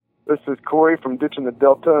This is Kory from Ditching the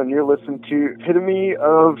Delta, and you're listening to Epitome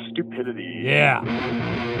of Stupidity. Yeah.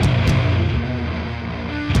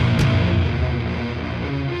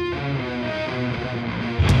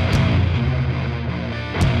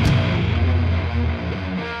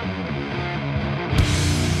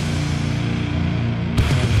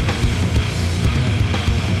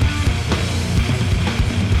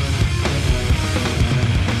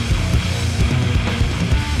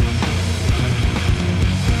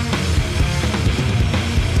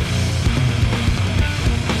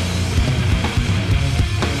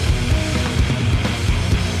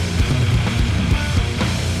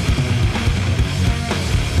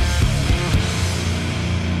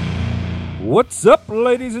 What's up,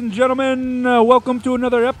 ladies and gentlemen? Welcome to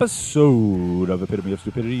another episode of Epitome of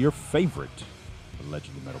Stupidity, your favorite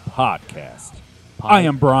allegedly metal podcast. I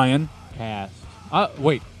am Brian. Cast.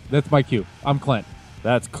 Wait, that's my cue. I'm Clint.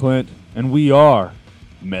 That's Clint, and we are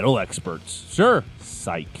metal experts. Sure.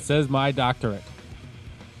 Psych. Says my doctorate.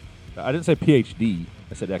 I didn't say PhD.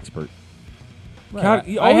 I said expert. Right. God,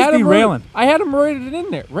 you always derailing. I had them rated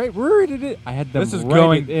in there. Right, rated it. I had them This is rated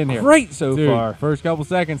going in here. great so Dude, far. First couple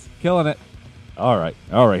seconds, killing it. All right.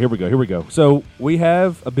 Here we go. So we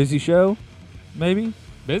have a busy show, maybe?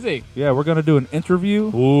 Busy. Yeah, we're going to do an interview.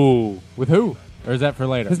 Ooh. With who? Or is that for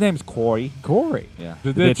later? His name's Kory. Kory. Yeah.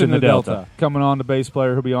 The Ditch in the Delta. Coming on, the bass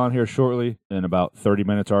player. He'll be on here shortly in about 30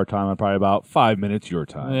 minutes our time and probably about 5 minutes your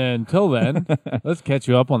time. Until then, let's catch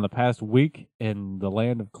you up on the past week in the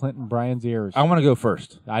land of Clint and Brian's ears. I want to go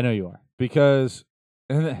first I know you are. because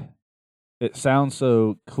it sounds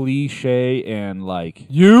so cliche and like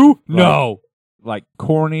No. like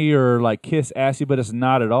corny or like kiss assy, but it's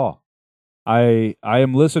not at all. I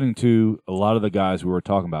am listening to a lot of the guys who were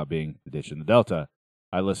talking about being the Ditch in the Delta.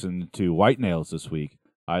 I listened to White Nails this week.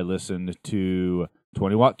 I listened to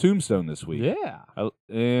 20 Watt Tombstone this week. Yeah.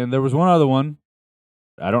 And there was one other one.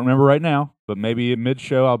 I don't remember right now, but maybe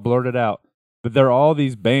mid-show I'll blurt it out. But there are all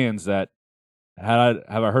these bands that, have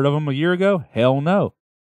I heard of them a year ago? Hell no.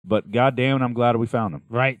 But goddamn, I'm glad we found them.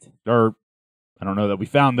 Right. Or I don't know that we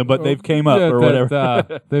found them, but they've came up or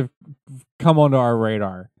whatever. They've come onto our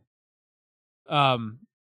radar.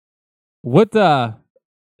 What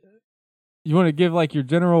you want to give like your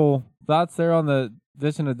general thoughts there on the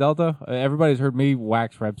Ditch in the Delta? Everybody's heard me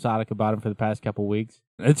wax rhapsodic about him for the past couple weeks.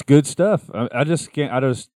 It's good stuff. I just can't.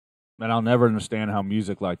 And I'll never understand how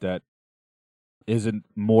music like that isn't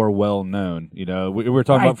more well known. You know, we were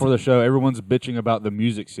talking about before the show. Everyone's bitching about the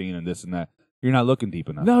music scene and this and that. You're not looking deep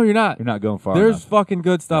enough. No, you're not. You're not going far There's enough. fucking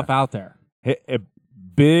good stuff out there. A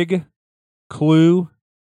big clue,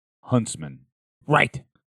 Huntsman. Right.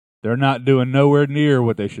 They're not doing nowhere near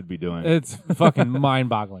what they should be doing. It's fucking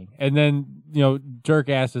mind-boggling. And then, jerk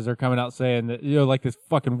asses are coming out saying that, like this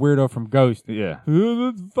fucking weirdo from Ghost. Yeah.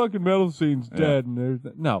 The fucking metal scene's dead.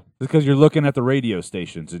 And no. It's because you're looking at the radio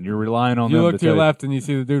stations and you're relying on them. You look to your tell left and you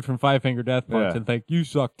see the dude from Five Finger Death Punch and think, you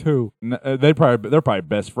suck too. They're probably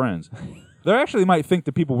best friends. They actually might think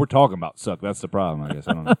the people we're talking about suck. That's the problem, I guess.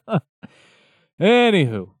 I don't know.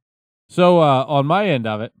 Anywho. So, on my end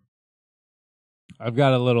of it, I've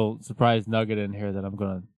got a little surprise nugget in here that I'm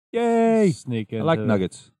going to sneak into. I like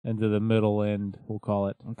nuggets. Into the middle end, we'll call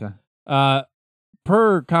it. Okay.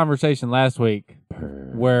 Per conversation last week,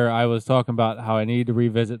 where I was talking about how I need to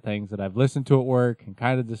revisit things that I've listened to at work and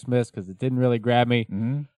kind of dismissed because it didn't really grab me.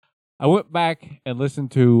 Mm-hmm. I went back and listened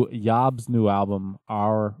to Yob's new album,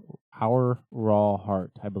 Our Raw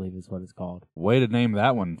Heart, I believe is what it's called. Way to name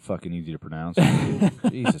that one fucking easy to pronounce.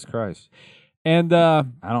 Jesus Christ. And I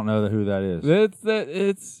don't know who that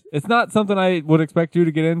is. It's not something I would expect you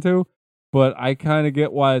to get into, but I kind of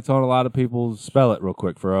get why it's on a lot of people's. Spell it real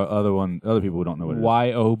quick for other people who don't know what it is.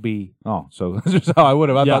 Y-O-B. Oh, so that's just how I would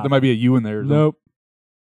have. I thought there might be a U in there. Nope.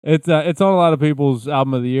 It's on a lot of people's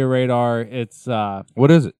album of the year radar. It's what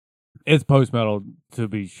is it? It's post metal to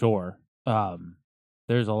be sure.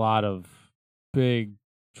 There's a lot of big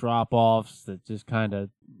drop offs that just kind of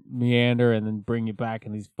meander and then bring you back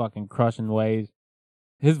in these fucking crushing ways.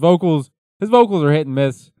 His vocals are hit and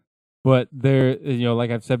miss, but they're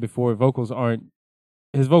like I've said before, his vocals aren't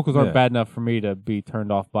bad enough for me to be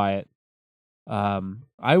turned off by it.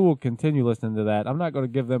 I will continue listening to that. I'm not going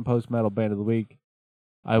to give them post metal band of the week.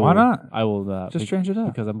 Why not? I will just change it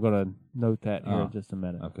up because I'm going to note that here in just a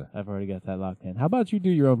minute. Okay, I've already got that locked in. How about you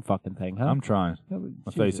do your own fucking thing, huh? I'm trying.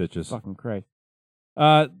 My face itches. Fucking Christ.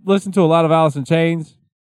 Listen to a lot of Alice in Chains.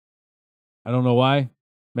 I don't know why.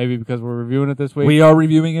 Maybe because we're reviewing it this week. We are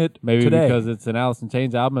reviewing it Maybe today. because it's an Alice in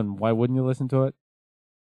Chains album, and why wouldn't you listen to it?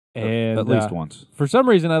 And at least once. For some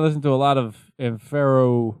reason, I listened to a lot of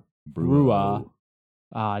Infero Brua.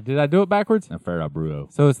 Did I do it backwards? And Farrah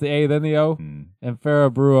Bruo. So it's the A, then the O, and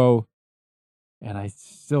Farrah Bruo, and I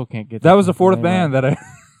still can't get That was the fourth name band right. that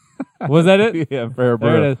I... Was that it? Yeah, Farrah There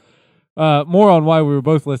Bruo. it is. More on why we were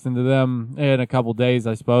both listening to them in a couple days,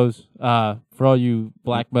 I suppose. For all you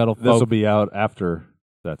black metal This will folk. be out after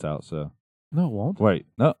that's out, so... No, it won't. Wait,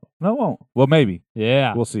 no, it won't. Well, maybe.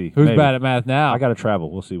 Yeah. We'll see. Who's Maybe. bad at math now? I got to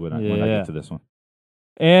travel. We'll see when I Yeah. get to this one.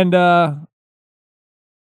 And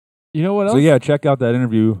you know what else? So, yeah, check out that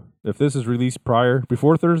interview. If this is released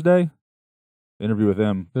before Thursday, interview with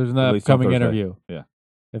them. There's an released on upcoming Thursday. interview. Yeah.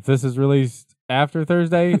 If this is released after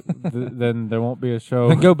Thursday, then there won't be a show.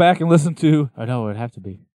 Then go back and listen to... I know, it would have to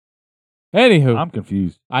be. Anywho. I'm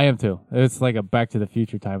confused. I am too. It's like a Back to the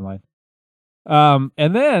Future timeline.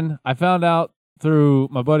 And then I found out through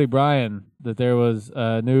my buddy Brian that there was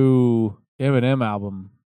a new Eminem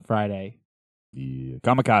album Friday. Yeah.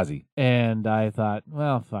 Kamikaze. And I thought,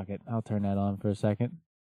 well, fuck it. I'll turn that on for a second.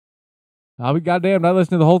 I'll be goddamned. I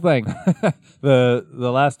listened to the whole thing. The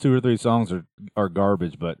last 2 or 3 songs are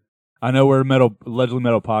garbage, but I know we're a allegedly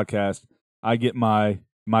metal podcast. I get my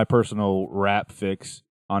personal rap fix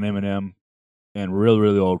on Eminem and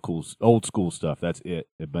really old school stuff. That's it.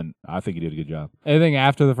 I think he did a good job. Anything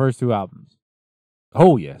after the first 2 albums?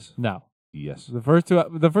 Oh yes, No. yes. The first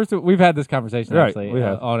two. We've had this conversation Right, actually we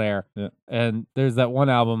have. on air. Yeah. And there's that one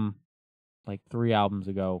album, like 3 albums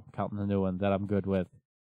ago, counting the new one, that I'm good with,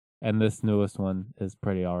 and this newest one is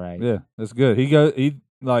pretty all right. Yeah, that's good. He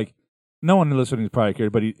no one listening is probably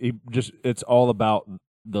cared, but he just it's all about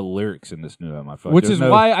the lyrics in this new album. I feel like Which there's is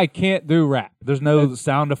why I can't do rap. there's no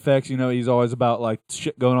sound effects. You know, he's always about like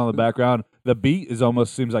shit going on in the background. The beat is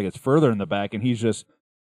almost seems like it's further in the back, and he's just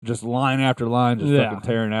line after line, just Yeah. fucking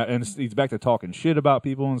tearing out. And he's back to talking shit about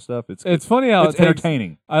people and stuff. It's funny how it's it takes,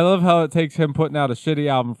 entertaining. I love how it takes him putting out a shitty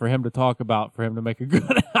album for him to talk about, for him to make a good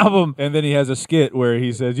album. And then he has a skit where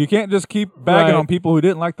he says, "You can't just keep bagging Right. on people who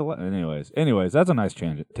didn't like the." Anyways, that's a nice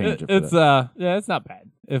tangent. It's for that. it's not bad.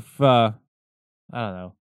 If I don't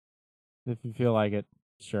know, if you feel like it,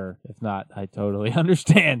 sure. If not, I totally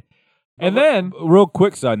understand. And then, real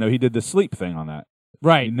quick side note, he did the sleep thing on that.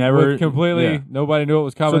 right, He never- completely. yeah. Nobody knew it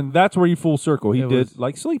was So coming. that's where you full circle. He It did was-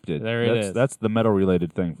 like Sleep did. There it is. That's the metal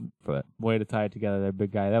related thing for that. Way to tie it together, there,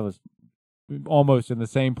 big guy. That was almost in the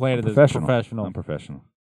same planet as Professional. Unprofessional.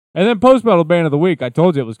 And then post metal band of the week. I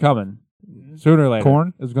told you it was coming sooner or later.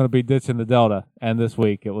 Korn? It was going to be Ditch in the Delta, and this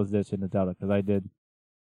week it was Ditch in the Delta because I did.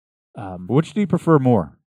 Which do you prefer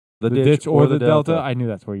more? The ditch or the Delta? I knew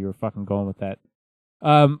that's where you were fucking going with that.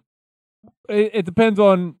 It depends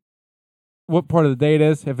on what part of the day it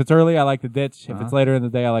is. If it's early, I like the ditch. If it's later in the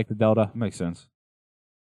day, I like the Delta. Makes sense.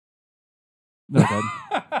 No, it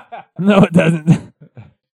doesn't. No, it doesn't.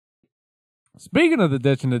 Speaking of the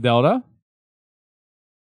ditch and the Delta,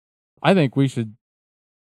 I think we should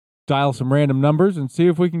dial some random numbers and see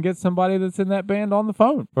if we can get somebody that's in that band on the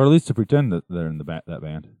phone. Or at least to pretend that they're in that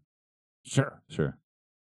band. Sure.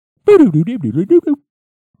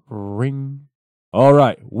 Ring. All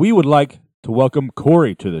right. We would like to welcome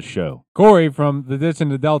Kory to the show. Kory from The Ditch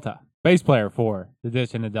and the Delta. Bass player for The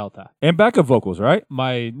Ditch and the Delta. And backup vocals, right?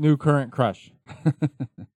 My new current crush.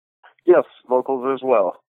 Yes, vocals as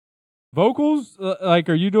well. Vocals? Like,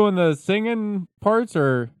 are you doing the singing parts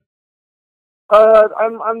or?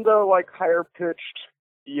 I'm the like higher pitched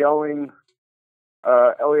yelling.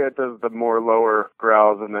 Elliot does the more lower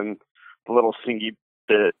growls and then the little singy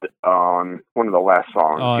bit on one of the last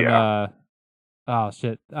songs. On, oh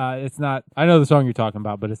shit! It's not. I know the song you're talking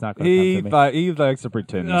about, but it's not going to come to me. He likes to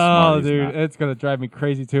pretend he's smart. Oh, He's dude, not. it's going to drive me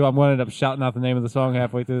crazy too. I'm going to end up shouting out the name of the song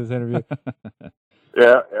halfway through this interview.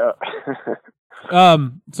 Yeah.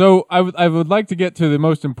 So I would like to get to the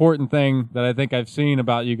most important thing that I think I've seen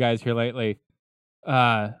about you guys here lately.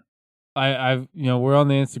 I've we're on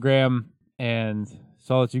the Instagram and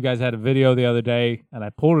saw that you guys had a video the other day, and I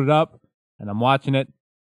pulled it up and I'm watching it,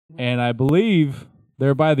 and I believe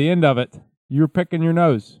there by the end of it, you were picking your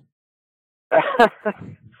nose.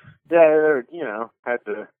 Yeah, had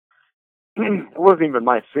to. It wasn't even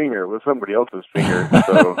my finger; it was somebody else's finger.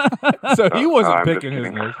 So, So he wasn't I'm just picking his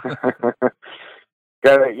kidding. nose.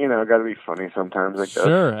 gotta be funny sometimes. I guess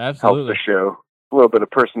Sure, helps absolutely. the show. A little bit of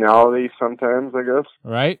personality sometimes, I guess.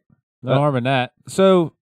 Right? No harm in that.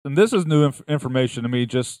 So and this is new information to me.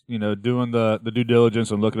 Just doing the due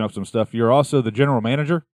diligence and looking up some stuff. You're also the general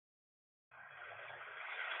manager.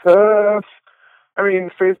 I mean,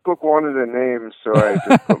 Facebook wanted a name, so I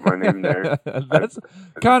just put my name there. That's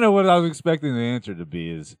kind of what I was expecting the answer to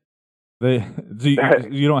be. Is you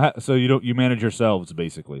manage yourselves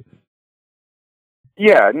basically.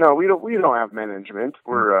 Yeah, no, we don't have management.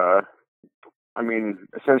 We're I mean,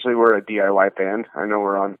 essentially we're a DIY band. I know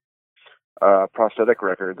we're on Prosthetic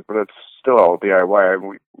Records, but it's still all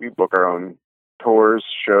DIY. We book our own tours,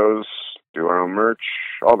 shows, do our own merch,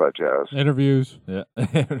 all that jazz. Interviews. Yeah,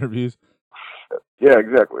 interviews. Yeah,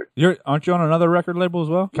 exactly. Aren't you on another record label as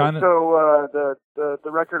well? Kind of. So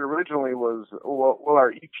the record originally was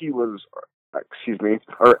our EP was,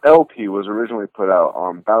 our LP was originally put out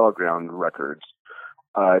on Battleground Records.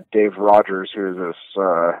 Dave Rogers, who is this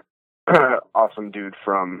awesome dude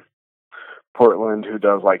from Portland who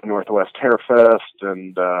does like Northwest Terrorfest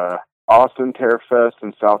and Austin Terrorfest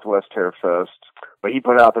and Southwest Terrorfest. But he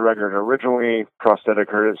put out the record originally. Prosthetic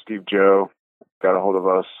heard it. Steve Joe got a hold of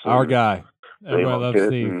us. Our guy. Everybody loves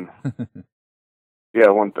Steve. Yeah,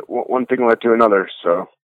 one thing led to another. So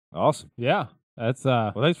awesome. Yeah, that's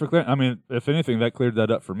Well, thanks for clearing. I mean, if anything, that cleared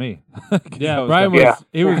that up for me. Yeah, Brian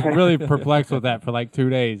he was really perplexed with that for like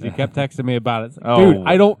 2 days. He kept texting me about it. It's like, dude,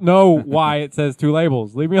 I don't know why it says 2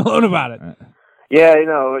 labels. Leave me alone about it. Yeah, it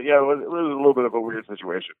was a little bit of a weird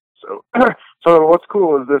situation. So, so what's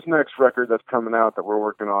cool is this next record that's coming out that we're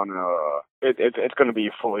working on. It's going to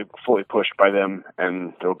be fully pushed by them,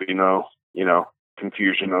 and there'll be no,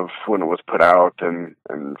 confusion of when it was put out and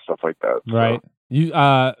stuff like that. Right. So. You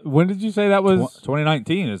when did you say that was?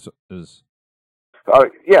 2019 is.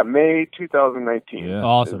 May 2019. Yeah.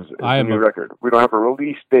 Awesome. Is the new record. We don't have a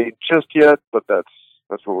release date just yet, but that's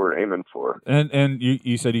what we're aiming for. And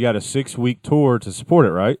you said you got a 6-week tour to support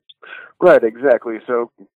it, right? Right, exactly.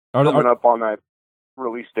 So coming Are, up on that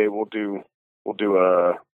release date, we'll do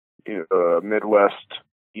a Midwest,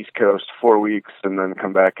 East Coast 4 weeks, and then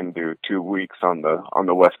come back and do 2 weeks on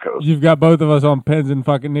the West Coast. You've got both of us on pins and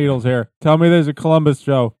fucking needles here. Tell me there's a Columbus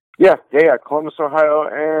show. Yeah. Columbus, Ohio,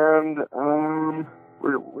 and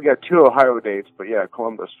we got 2 Ohio dates, but yeah,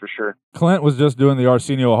 Columbus for sure. Clint was just doing the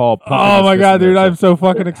Arsenio Hall. Oh my god, dude! I'm so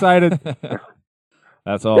fucking excited.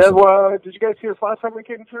 That's awesome. Yeah, well, did you guys see us last time we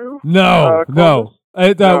came through? No. No,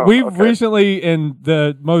 We've okay. recently, in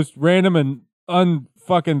the most random and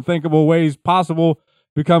unfucking thinkable ways possible,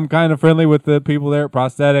 become kind of friendly with the people there at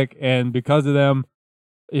Prosthetic, and because of them,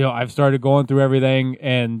 I've started going through everything,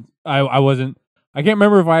 and I can't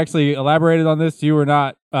remember if I actually elaborated on this to you or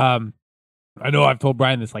not. I know I've told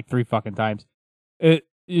Brian this like 3 fucking times. I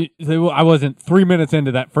wasn't 3 minutes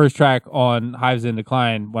into that first track on Hives in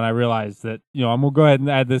Decline when I realized that, I'm going to go ahead and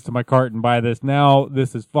add this to my cart and buy this now.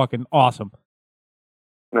 This is fucking awesome.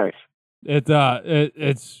 Nice. It's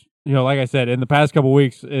like I said, in the past couple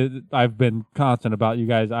weeks, I've been constant about you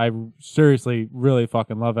guys. I seriously really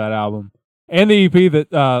fucking love that album. And the EP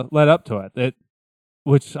that led up to it,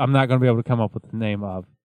 which I'm not going to be able to come up with the name of.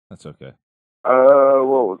 That's okay.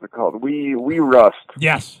 What was it called? We Rust.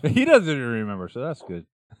 Yes. He doesn't even remember, so that's good.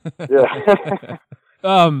 Yeah. It's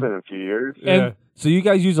been a few years. Yeah. So you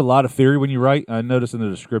guys use a lot of theory when you write. I noticed in the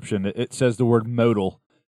description it says the word modal,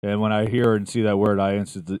 and when I hear and see that word, I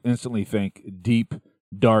instantly think deep,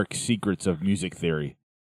 dark secrets of music theory.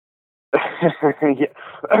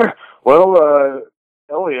 Yeah. Well,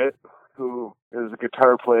 Elliot, who is a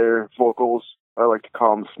guitar player, vocals, I like to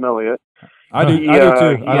call him Smelliot. I do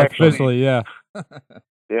too. Officially, yeah.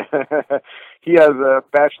 Yeah. He has a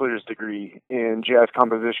bachelor's degree in jazz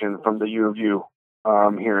composition from the U of U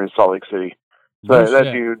here in Salt Lake City. So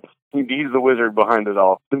that dude, he's the wizard behind it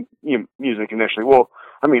all. The music initially. Well,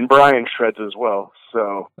 I mean, Brian shreds as well.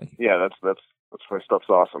 So yeah, that's why stuff's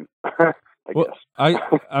awesome. I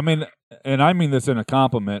guess. I mean, and I mean this in a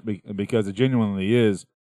compliment because it genuinely is.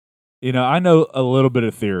 I know a little bit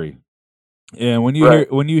of theory, and when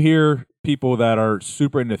you hear people that are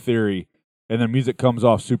super into theory and their music comes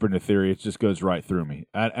off super into theory, it just goes right through me.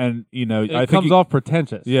 And I think comes off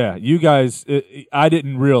pretentious. Yeah, you guys, I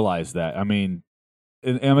didn't realize that. I mean,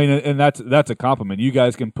 and that's a compliment. You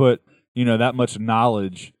guys can put that much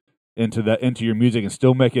knowledge into your music and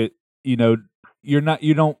still make it. You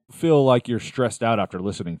don't feel like you're stressed out after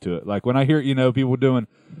listening to it. Like when I hear people doing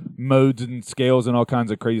modes and scales and all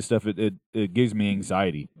kinds of crazy stuff, it gives me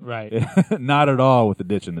anxiety. Right. Not at all with the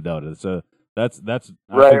ditch and the delta. So that's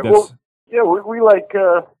right. Well, yeah, we like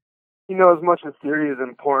as much as theory is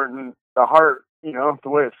important, the heart, the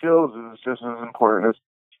way it feels is just as important as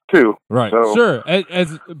too. Right. So, sure.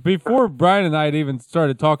 As before Brian and I had even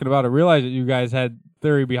started talking about it, realized that you guys had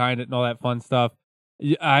theory behind it and all that fun stuff.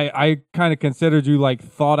 I kind of considered you like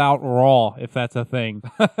thought out raw, if that's a thing.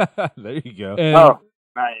 There you go. And,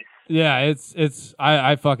 nice. Yeah,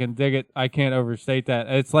 I fucking dig it. I can't overstate that.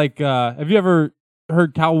 It's like, have you ever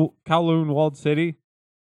heard Kowloon Walled City?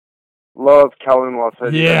 Love Kowloon Walled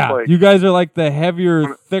City. Yeah, you guys are like the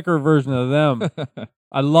heavier, thicker version of them.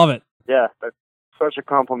 I love it. Yeah, that's such a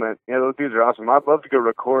compliment. Yeah, those dudes are awesome. I'd love to go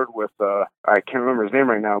record with, I can't remember his name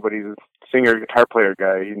right now, but he's a singer, guitar player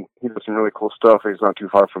guy. He does some really cool stuff. He's not too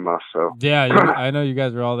far from us, so. Yeah, I know you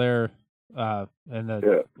guys are all there in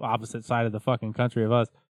the opposite side of the fucking country of us.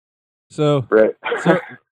 So, right.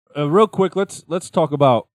 Real quick, let's talk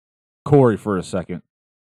about Kory for a second.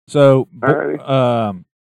 So,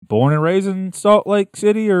 born and raised in Salt Lake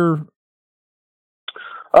City, or?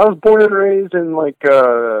 I was born and raised in like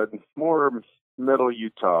more middle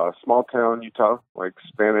Utah, small town Utah, like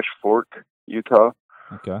Spanish Fork, Utah.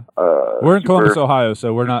 Okay. We're in Columbus, Ohio,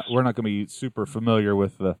 so we're not going to be super familiar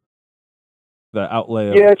with the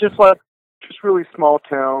outlay. Yeah, just really small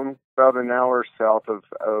town, about an hour south of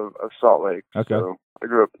Salt Lake. Okay. So I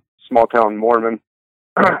grew up small town Mormon.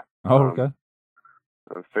 Okay.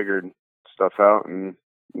 I figured stuff out, and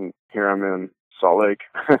here I'm in Salt Lake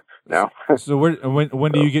now. So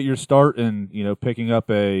when do you get your start in picking up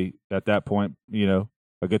at that point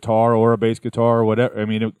a guitar or a bass guitar or whatever? I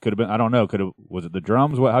mean, it could have been, I don't know, was it the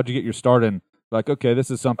drums? How'd you get your start in? Like, okay,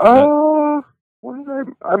 this is something. I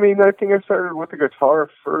think I started with the guitar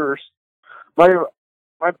first.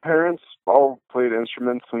 My parents all played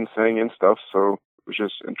instruments and sang and stuff, so it was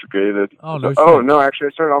just integrated. No, actually,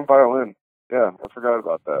 I started on violin. Yeah, I forgot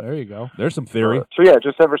about that. There you go. There's some theory. So yeah,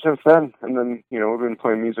 just ever since then, and then we've been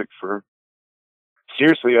playing music for.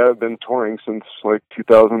 Seriously, I've been touring since like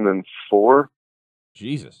 2004.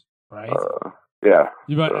 Jesus. Right. Yeah.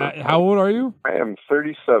 How old are you? I am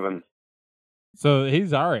 37. So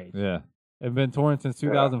he's our age. Yeah. I've been touring since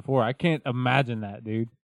 2004. I can't imagine that, dude.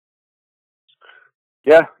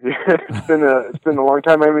 Yeah, it's been a long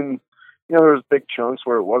time. I mean, there was big chunks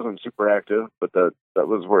where it wasn't super active, but that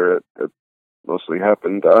was where it mostly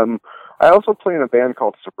happened. I also play in a band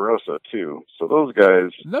called Sabrosa too. So those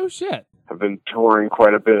guys no shit have been touring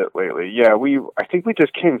quite a bit lately. Yeah, I think we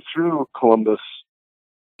just came through Columbus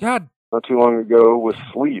not too long ago with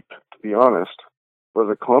Sleep, to be honest. Was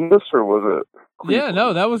it Columbus or was it Cleveland? Yeah,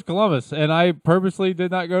 no, that was Columbus, and I purposely did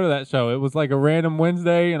not go to that show. It was like a random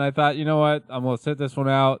Wednesday, and I thought, you know what, I'm going to sit this one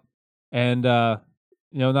out, and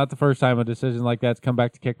not the first time a decision like that's come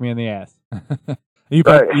back to kick me in the ass. You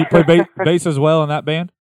play bass as well in that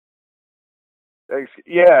band?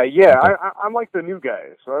 Yeah. Okay. I'm like the new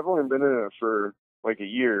guy, so I've only been in it for like a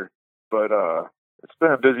year, but it's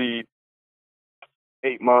been a busy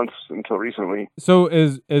 8 months until recently. So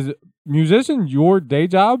is musician your day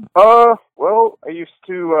job? Well, I used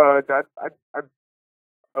to I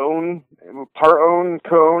co-own,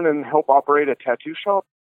 and help operate a tattoo shop.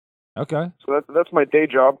 Okay. So that's my day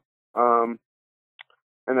job. And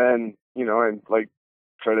then I like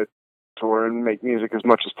try to tour and make music as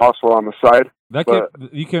much as possible on the side.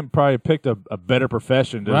 You can probably have picked a better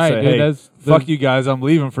profession to right, say, dude, hey, fuck you guys, I'm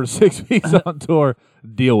leaving for 6 weeks on tour.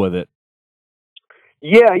 Deal with it.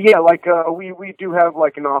 Yeah. Like we do have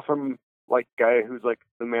like an awesome like guy who's like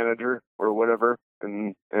the manager or whatever,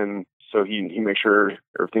 and so he makes sure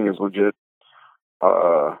everything is legit.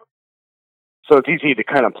 So it's easy to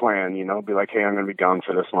kind of plan, be like, hey, I'm going to be gone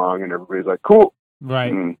for this long, and everybody's like, cool.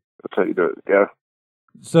 Right. And that's how you do it. Yeah.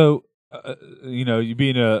 So, you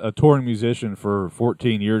being a touring musician for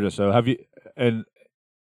 14 years or so, have you, and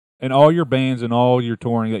all your bands and all your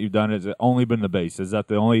touring that you've done, has it only been the bass? Is that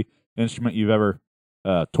the only instrument you've ever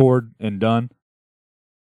toured and done?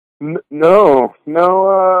 No.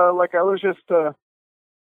 Like I was just, when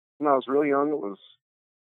I was really young, it was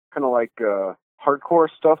kind of like hardcore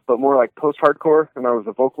stuff, but more like post-hardcore, and I was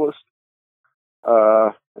a vocalist.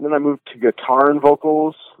 And then I moved to guitar and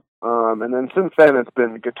vocals. And then since then, it's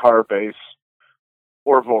been guitar, bass,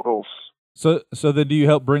 or vocals. So then, do you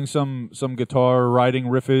help bring some guitar writing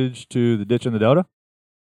riffage to the Ditch and the Delta?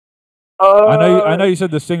 I know you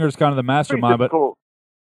said the singer's kind of the mastermind, but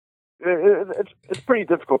it's pretty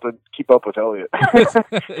difficult to keep up with Elliot.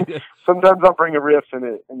 Sometimes I'll bring a riff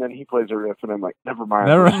and then he plays a riff, and I'm like, never mind.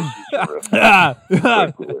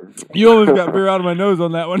 You almost got beer out of my nose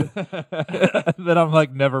on that one. Then I'm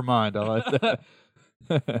like, never mind. I like that.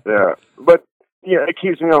 Yeah, but it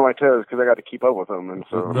keeps me on my toes because I got to keep up with them, and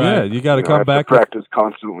so you got to come back to practice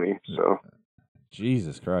constantly. So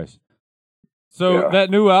Jesus Christ. So that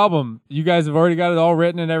new album, you guys have already got it all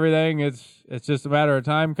written and everything. It's just a matter of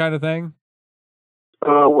time, kind of thing.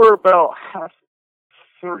 We're about half,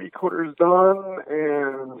 3/4 done,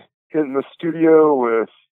 and hitting the studio with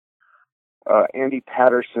Andy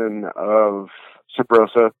Patterson of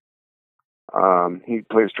Sabrosa. He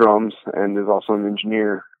plays drums and is also an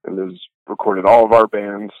engineer and has recorded all of our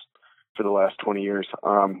bands for the last 20 years.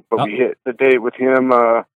 But we hit the date with him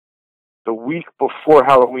the week before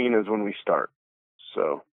Halloween is when we start.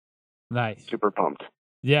 So nice. Super pumped.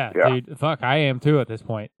 Yeah, Yeah. dude. Fuck, I am too at this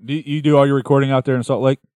point. Do you do all your recording out there in Salt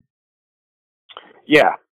Lake?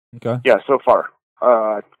 Yeah. Okay. Yeah, so far.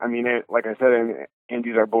 I mean, like I said,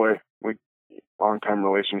 Andy's our boy. We long-time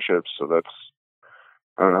relationships, so that's,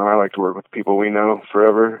 I don't know, I like to work with people we know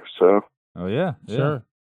forever, so. Oh, yeah. Sure.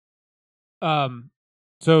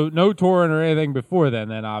 So no touring or anything before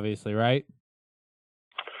then, obviously, right?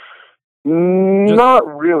 Not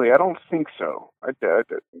really. I don't think so.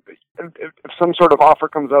 If some sort of offer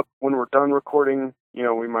comes up when we're done recording,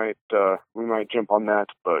 we might jump on that.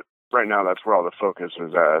 But right now, that's where all the focus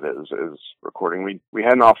is at is recording. We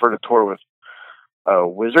had an offer to tour with a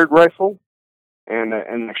Wizard rifle, and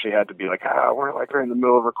actually had to be like, we're like right in the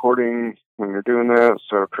middle of recording when you're doing that.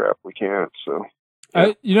 So crap, we can't. So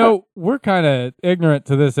yeah. We're kind of ignorant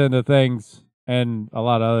to this end of things and a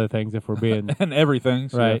lot of other things if we're being and everything.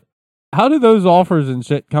 So. Right. How do those offers and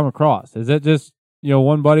shit come across? Is it just,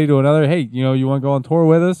 one buddy to another, hey, you want to go on tour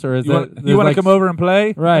with us? Or is you want to come over and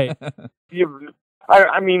play? Right. Yeah,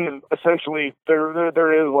 I mean, essentially,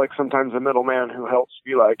 there is like sometimes a middleman who helps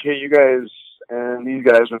be like, hey, you guys and these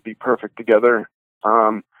guys would be perfect together.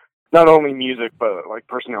 Not only music, but like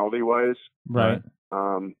personality-wise. Right.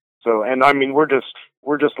 So, and I mean, we're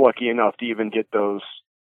just lucky enough to even get those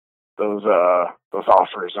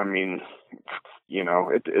offers. I mean, you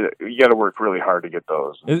got to work really hard to get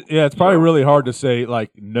those. It's probably really hard to say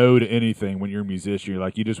like no to anything when you're a musician.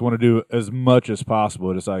 Like you just want to do as much as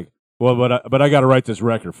possible. It's like, well, but I got to write this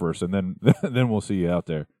record first, and then then we'll see you out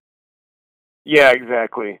there. Yeah,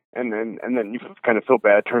 exactly. And then you kind of feel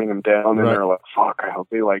bad turning them down, and they're like, fuck, I hope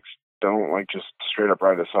they don't just straight up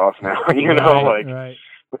write us off now. Right.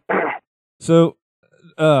 So,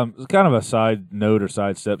 kind of a side note or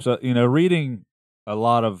sidestep. So, reading a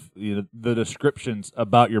lot of the descriptions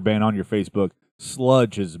about your band on your Facebook,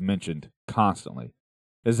 sludge is mentioned constantly.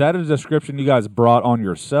 Is that a description you guys brought on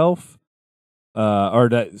yourself, or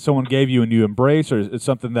that someone gave you and you embrace, or is it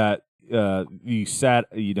something that you set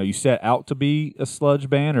out to be a sludge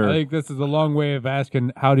band? Or I think this is a long way of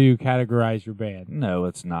asking how do you categorize your band? No,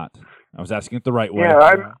 it's not. I was asking it the right way. Yeah,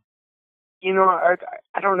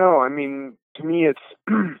 I don't know. I mean, to me, it's.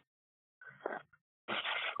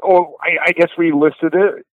 I guess we listed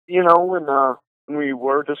it, when we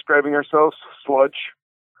were describing ourselves, sludge.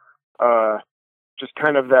 Just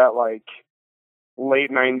kind of that like late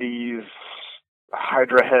 '90s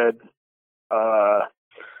Hydra head,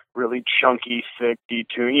 really chunky, thick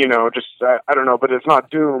D-tune. I don't know, but it's not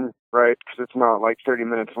doom, right? Because it's not like 30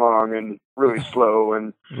 minutes long and really slow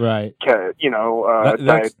and right. That's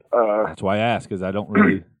why I ask, because I don't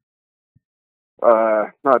really.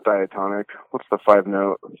 Not diatonic. What's the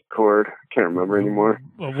 5-note chord? Can't remember anymore.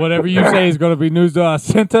 Well, whatever you say is going to be news to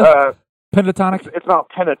us. Pentatonic? It's not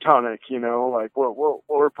pentatonic, like what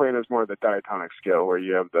we're playing is more the diatonic scale where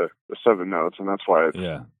you have the 7 notes, and that's why it's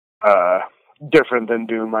different than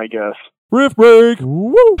doom, I guess. Riff break!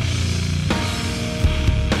 Woo!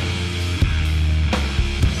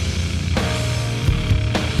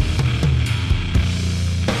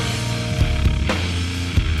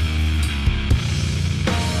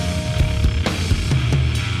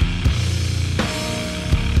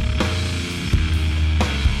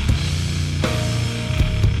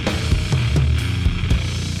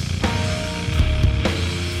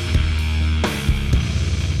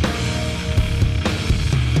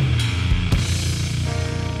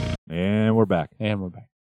 We're back.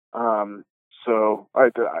 So I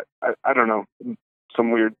don't know,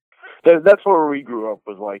 some weird. That's where we grew up,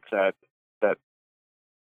 was like that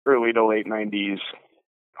early to late '90s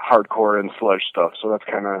hardcore and sludge stuff. So that's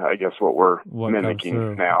kind of, I guess, what we're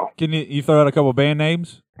mimicking now. Can you throw out a couple band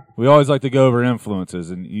names? We always like to go over influences,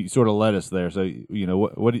 and you sort of led us there. So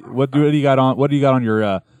what do you got on? What do you got on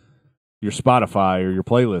your Spotify or your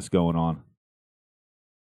playlist going on?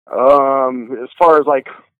 As far as like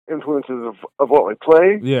influences of what we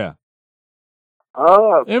play, yeah.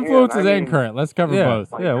 Influences and current. Let's cover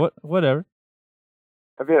both. Like, whatever.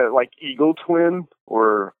 Have you like Eagle Twin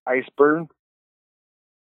or Iceburn?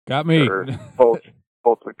 Got me. Both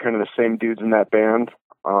kind of the same dudes in that band.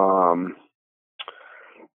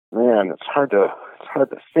 Man, it's hard to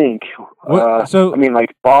think. I mean,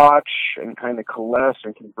 like Botch and kind of Coalesce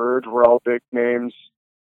and Converge were all big names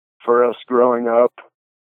for us growing up.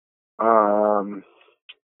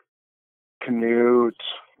 Canute.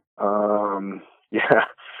 Yeah.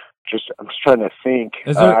 I'm just trying to think.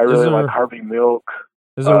 I really like Harvey Milk.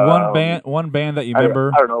 Is there one band that you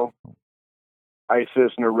remember? I don't know.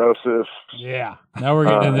 Isis, Neurosis. Yeah. Now we're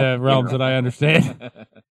getting into realms that I understand.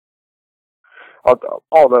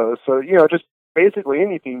 All those. So, just basically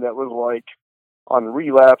anything that was like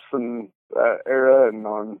Relapse and era and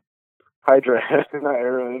on Hydra in that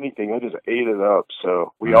era, anything. I just ate it up.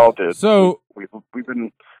 So we all did. So we've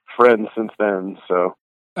been friends since then. So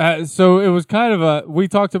so it was kind of we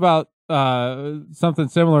talked about something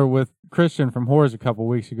similar with Christian from Whores a couple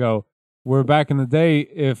weeks ago, where back in the day,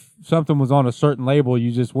 if something was on a certain label,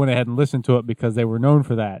 you just went ahead and listened to it because they were known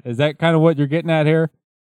for that. Is that kind of what you're getting at here?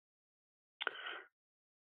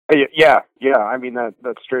 Yeah. I mean,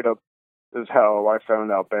 that straight up is how I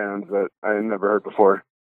found out bands that I had never heard before.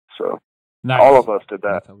 So Nice. all of us did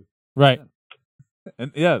that. Right.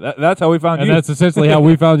 And that's how we found you. And that's essentially how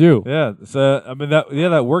we found you. Yeah. So I mean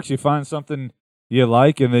that works. You find something you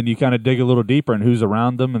like, and then you kind of dig a little deeper and who's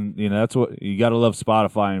around them, and that's what you got to love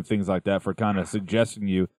Spotify and things like that for kind of suggesting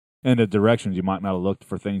you into directions you might not have looked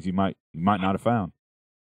for, things you might not have found.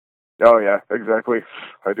 Oh yeah, exactly.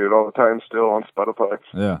 I do it all the time still on Spotify.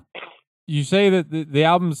 Yeah. You say that the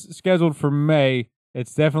album's scheduled for May.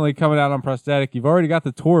 It's definitely coming out on Prosthetic. You've already got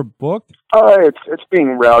the tour booked? It's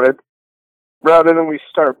being routed, and we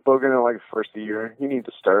start booking it like first of the year. You need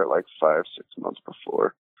to start like 5-6 months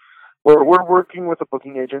before. We're working with a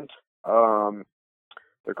booking agent.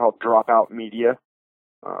 They're called Dropout Media.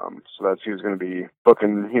 So that's who's going to be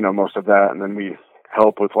booking, most of that, and then we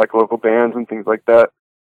help with like local bands and things like that.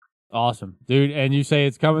 Awesome, dude. And you say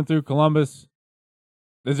it's coming through Columbus.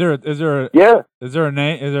 Is there a Yeah. Is there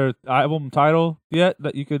an album title yet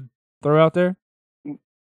that you could throw out there?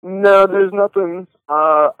 No, there's nothing.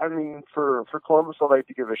 I mean, for Columbus, I'd like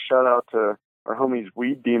to give a shout out to our homies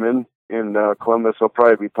Weed Demon in Columbus. They'll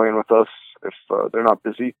probably be playing with us if they're not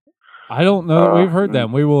busy. I don't know that we've heard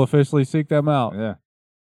them. We will officially seek them out.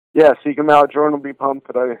 Yeah, seek them out. Jordan will be pumped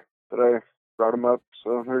that I brought them up.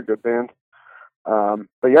 So they're a good band.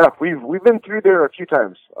 But yeah, we've been through there a few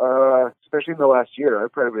times, especially in the last year.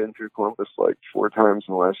 I've probably been through Columbus like 4 times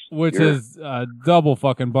in the last Which year. is a double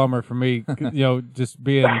fucking bummer for me, just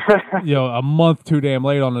being, a month too damn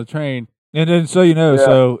late on the train. And then,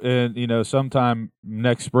 sometime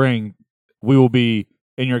next spring, we will be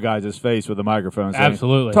in your guys' face with a microphone saying,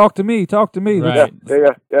 Absolutely. Talk to me. Right.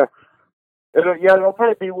 Yeah. We'll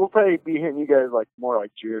probably be hitting you guys like more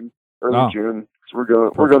like June, early June. So we're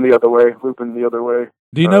going the other way, looping the other way.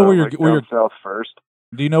 Do you know where you're south first?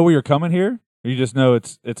 Do you know where you're coming here? Or you just know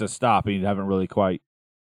it's a stop and you haven't really quite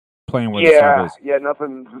planned where the stop is? Yeah, no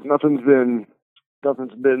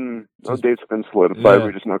date's been solidified. Yeah.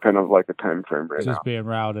 We just know kind of like a time frame right now. Just being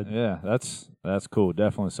routed. Yeah, that's cool.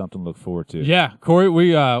 Definitely something to look forward to. Yeah, Kory,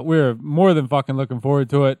 we're more than fucking looking forward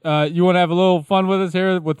to it. You want to have a little fun with us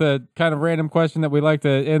here with the kind of random question that we like to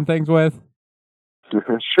end things with?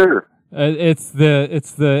 Sure. It's the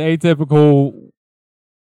atypical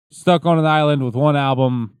stuck on an island with one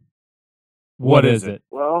album. What is it?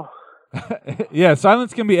 Well, yeah,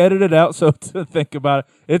 silence can be edited out, so to think about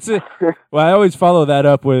it. I always follow that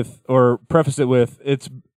up with, or preface it with,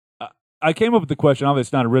 I came up with the question, obviously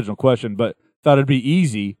it's not an original question, but thought it'd be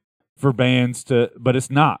easy for bands but it's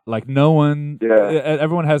not. Like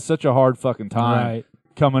everyone has such a hard fucking time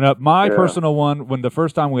coming up. My personal one, when the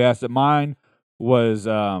first time we asked it, mine was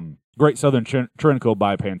Great Southern Trinical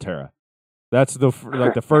by Pantera. That's the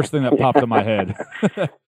first thing that popped in my head.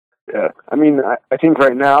 Yeah, I mean, I think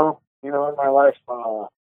right now, in my life, you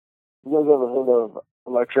guys ever heard of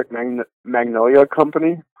Electric Magnolia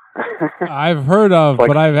Company? I've heard of,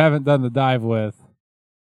 but I haven't done the dive with.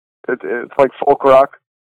 It's like folk rock.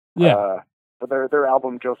 Yeah. But their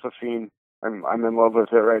album Josephine, I'm in love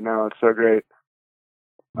with it right now. It's so great.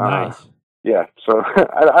 Nice. Yeah, so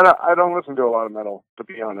I don't listen to a lot of metal, to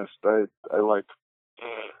be honest. I like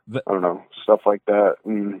I don't know, stuff like that,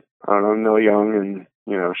 and I don't know, Neil Young and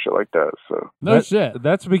shit like that. So shit.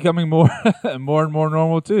 That's becoming more and more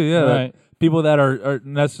normal too. Yeah, right. People that are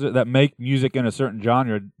that make music in a certain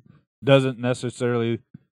genre doesn't necessarily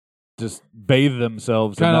just bathe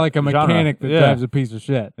themselves. Kind of like a mechanic that drives a piece of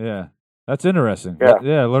shit. Yeah, that's interesting.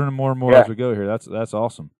 Yeah, learning more and more as we go here. That's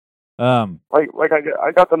awesome. Like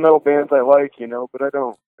I got the metal bands I like, but I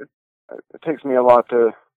don't. It takes me a lot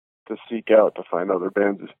to seek out to find other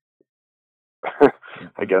bands.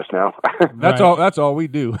 I guess now. That's all we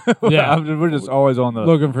do. Yeah, we're just always on the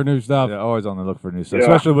looking for new stuff. Yeah, always on the look for new stuff. Yeah.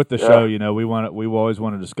 Especially with the show, we always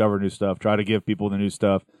want to discover new stuff. Try to give people the new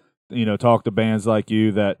stuff. Talk to bands like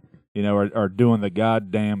you that are doing the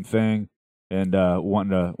goddamn thing and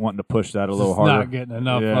wanting to push that a little harder. Not getting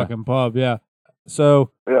enough fucking pub. Yeah.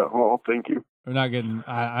 So well, thank you. We're not getting.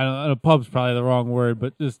 I don't know. Pub's probably the wrong word,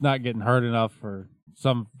 but just not getting heard enough for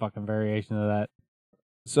some fucking variation of that.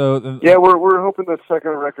 So we're hoping that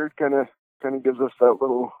second record kind of gives us that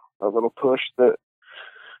little push that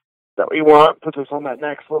we want, puts us on that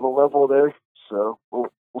next little level there. So we'll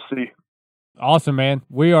see. Awesome, man.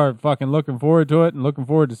 We are fucking looking forward to it and looking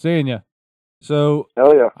forward to seeing you. So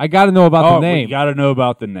Hell yeah. I got to know about the name. We got to know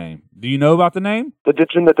about the name. Do you know about the name? The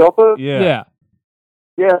Ditch in the Delta? Yeah.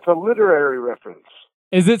 Yeah, it's a literary reference.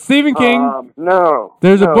 Is it Stephen King? No.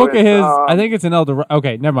 There's a book of his. I think it's an Elder.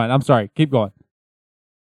 Okay, never mind. I'm sorry. Keep going.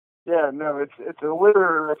 Yeah, no, it's a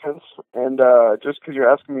literary reference, and just because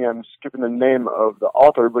you're asking me, I'm skipping the name of the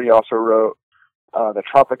author, but he also wrote The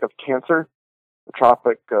Tropic of Cancer, The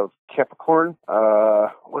Tropic of Capricorn.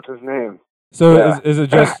 What's his name? So Yeah. is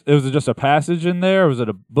it just a passage in there, or was it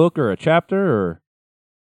a book or a chapter, or?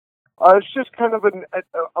 It's just kind of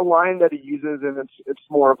a line that he uses, and it's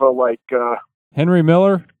more of a like. Henry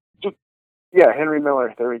Miller? Yeah, Henry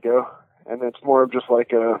Miller. There we go. And it's more of just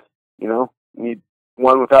like need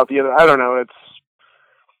one without the other. I don't know.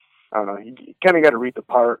 I don't know. You kind of got to read the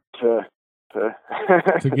part to get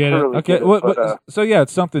it. really Okay. get it. But, so yeah,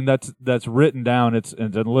 it's something that's written down. It's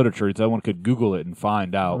in literature. Someone could Google it and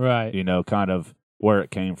find out, right? Kind of where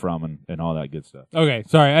it came from and all that good stuff. Okay,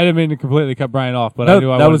 sorry, I didn't mean to completely cut Brian off, but I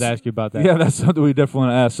knew I wanted to ask you about that. Yeah, that's something we definitely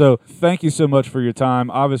want to ask. So thank you so much for your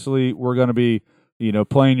time. Obviously, we're going to be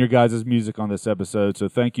playing your guys' music on this episode. So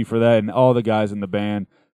thank you for that, and all the guys in the band,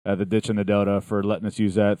 the Ditch and the Delta, for letting us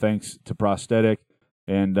use that. Thanks to Prosthetic,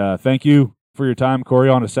 and thank you for your time, Kory,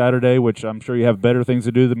 on a Saturday, which I'm sure you have better things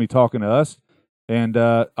to do than me talking to us. And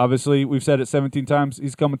obviously, we've said it 17 times.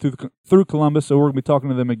 He's coming through Columbus, so we're going to be talking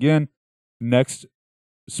to them again next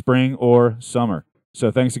spring or summer. So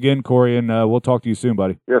thanks again, Kory, and we'll talk to you soon,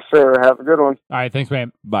 buddy. Yes, sir. Have a good one. All right, thanks,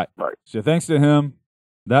 man. Bye. Bye. So thanks to him.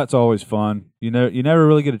 That's always fun. You never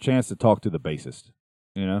really get a chance to talk to the bassist,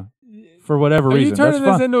 for whatever reason. Are you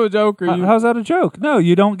turning this into a joke? Or how's that a joke? No,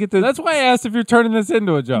 you don't get to. That's why I asked if you're turning this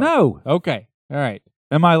into a joke. No. Okay. All right.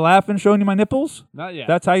 Am I laughing, showing you my nipples? Not yet.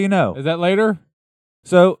 That's how you know. Is that later?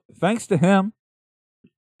 So thanks to him,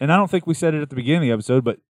 and I don't think we said it at the beginning of the episode,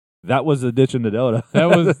 but that was the Ditch in the Delta. That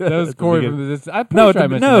was Kory from the.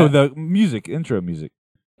 The music, intro music.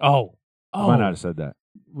 Oh, I might not have said that.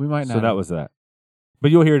 We might not. So that was that.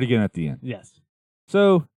 But you'll hear it again at the end. Yes.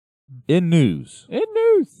 So, in news.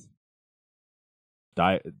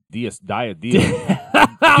 Dio,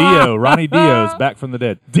 Ronnie Dio's back from the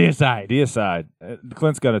dead. Deicide.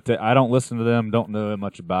 Clint's got to. I don't listen to them. Don't know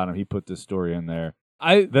much about him. He put this story in there.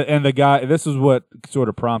 The guy. This is what sort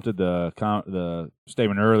of prompted the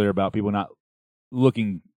statement earlier about people not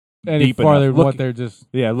looking any deep farther. Enough, what they're just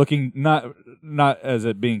looking not as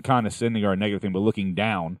it being condescending or a negative thing, but looking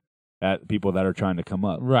down at people that are trying to come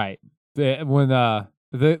up. Right. When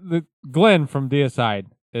the Glenn from Deicide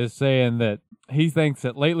is saying that he thinks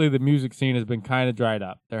that lately the music scene has been kind of dried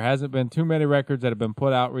up. There hasn't been too many records that have been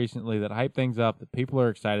put out recently that hype things up that people are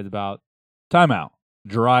excited about. Time out.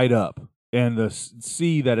 Dried up. And the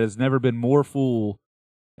sea that has never been more full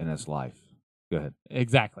in its life. Go ahead.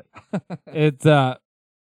 Exactly. It's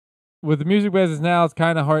with the music business now, it's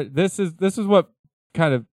kind of hard. This is what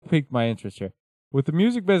kind of piqued my interest here. With the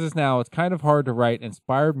music business now, it's kind of hard to write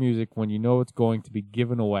inspired music when you know it's going to be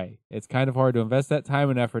given away. It's kind of hard to invest that time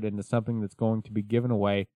and effort into something that's going to be given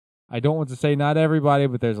away. I don't want to say not everybody,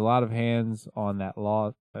 but there's a lot of hands on that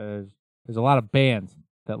law. There's a lot of bands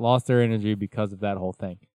that lost their energy because of that whole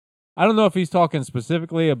thing. I don't know if he's talking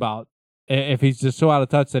specifically about if he's just so out of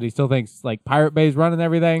touch that he still thinks like Pirate Bay's running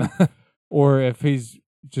everything, or if he's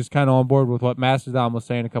just kind of on board with what Mastodon was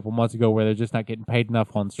saying a couple months ago, where they're just not getting paid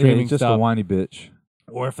enough on streaming he's just stuff. a whiny bitch.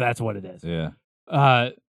 Or if that's what it is. Yeah.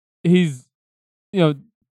 He's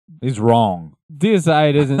wrong.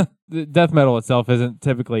 Deicide isn't death metal itself isn't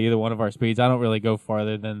typically either one of our speeds. I don't really go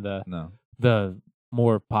farther than the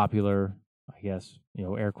more popular, I guess,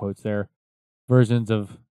 air quotes there, versions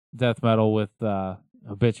of death metal with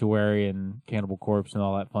Obituary and Cannibal Corpse and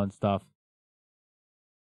all that fun stuff.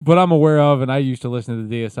 But I'm aware of, and I used to listen to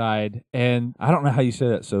the Deicide, and I don't know how you say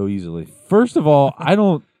that so easily. First of all,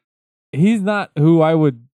 he's not who I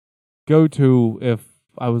would go to if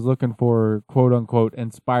I was looking for quote unquote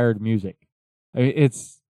inspired music. I mean,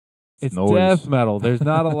 it's death metal. There's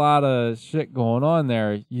not a lot of shit going on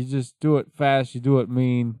there. You just do it fast, you do it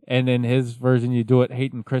mean, and in his version, you do it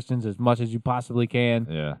hating Christians as much as you possibly can.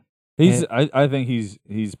 Yeah, I think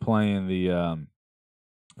he's playing the.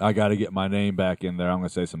 I got to get my name back in there. I'm going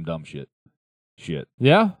to say some dumb shit.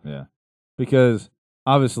 Yeah? Yeah. Because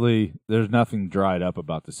obviously there's nothing dried up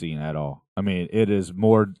about the scene at all. I mean, it is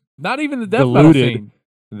more not even the death metal scene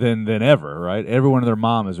than ever, right? Everyone and their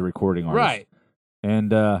mom is a recording artist. Right.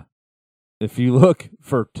 And if you look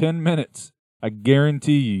for 10 minutes, I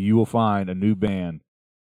guarantee you will find a new band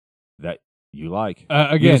that you like.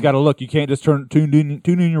 Again, you just got to look. You can't just tune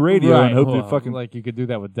in your radio right, and hope well, it fucking. like you could do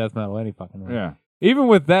that with death metal any fucking way. Yeah. Even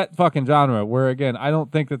with that fucking genre, where again, I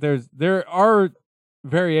don't think that there are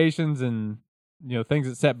variations and things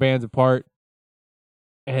that set bands apart.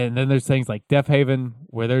 And then there's things like Death Haven,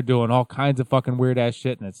 where they're doing all kinds of fucking weird ass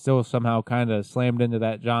shit, and it's still somehow kind of slammed into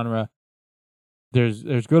that genre. There's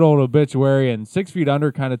good old Obituary, and 6 Feet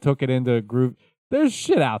Under kind of took it into a group. There's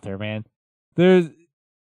shit out there, man. There's,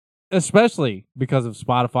 especially because of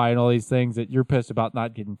Spotify and all these things that you're pissed about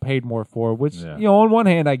not getting paid more for, which, on one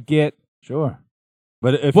hand I get. Sure.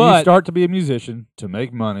 But if you start to be a musician to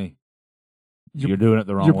make money, you're doing it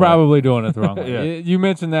the wrong way. You're probably doing it the wrong way. Yeah. You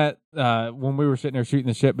mentioned that when we were sitting there shooting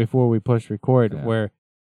the shit before we pushed record, where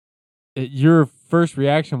your first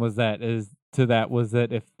reaction was that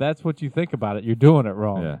if that's what you think about it, you're doing it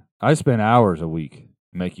wrong. Yeah. I spend hours a week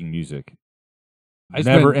making music.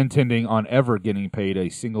 Never intending on ever getting paid a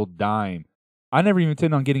single dime. I never even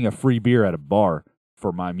intend on getting a free beer at a bar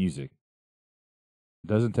for my music.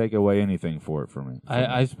 Doesn't take away anything for it for me.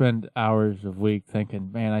 I spend hours a week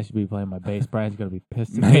thinking, man, I should be playing my bass. Brian's going to be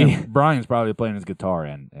pissed at me. Brian's probably playing his guitar,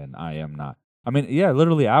 and I am not. I mean, yeah,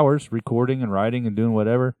 literally hours recording and writing and doing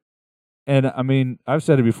whatever. And, I mean, I've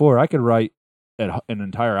said it before. I could write an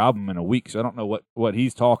entire album in a week, so I don't know what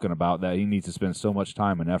he's talking about that he needs to spend so much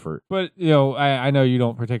time and effort. But, I know you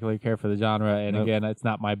don't particularly care for the genre, and again, it's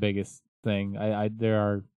not my biggest thing. There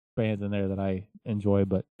are bands in there that I enjoy,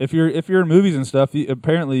 but if you're in movies and stuff,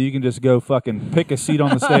 apparently you can just go fucking pick a seat on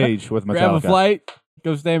the stage with Metallica. Grab a flight,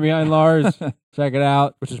 go stand behind Lars, check it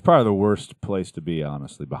out. Which is probably the worst place to be,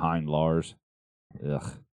 honestly, behind Lars.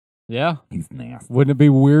 Ugh. Yeah. He's nasty. Wouldn't it be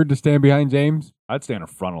weird to stand behind James? I'd stand in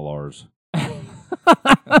front of Lars.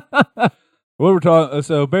 What we're talking,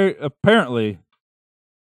 so apparently,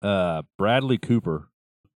 Bradley Cooper.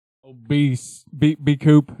 B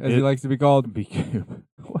Coop, as he likes to be called. B Coop.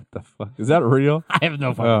 What the fuck? Is that real? I have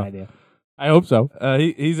no fucking idea. I hope so.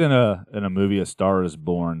 He's in a movie, A Star Is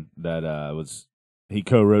Born, that he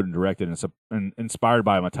co-wrote and directed, and it's inspired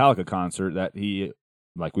by a Metallica concert that he,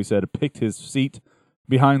 like we said, picked his seat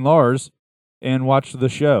behind Lars and watched the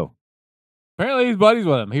show. Apparently, he's buddies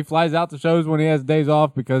with him. He flies out to shows when he has days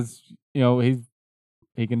off because he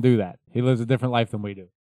can do that. He lives a different life than we do.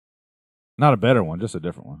 Not a better one, just a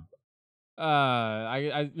different one.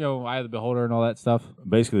 Eye of the Beholder and all that stuff.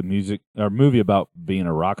 Basically, movie about being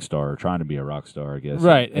a rock star or trying to be a rock star, I guess.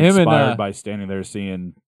 Right. Inspired by standing there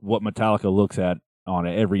seeing what Metallica looks at on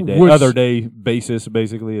an everyday, other day basis,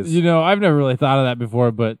 basically. I've never really thought of that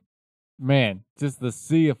before, but man, just the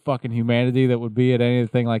sea of fucking humanity that would be at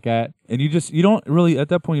anything like that. And you don't really, at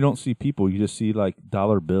that point, you don't see people. You just see like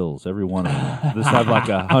dollar bills, every one of them. Just have like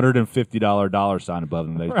 $150 dollar sign above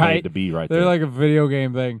them. They paid to be right there. They're like a video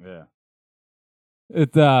game thing. Yeah.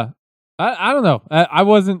 It's, I don't know. I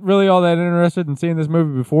wasn't really all that interested in seeing this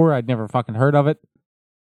movie before. I'd never fucking heard of it.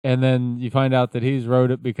 And then you find out that he's wrote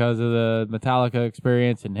it because of the Metallica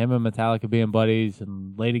experience and him and Metallica being buddies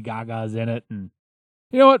and Lady Gaga's in it. And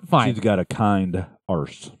you know what? Fine. She's got a kind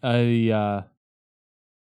arse. Sorry,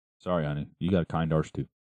 honey. You got a kind arse, too.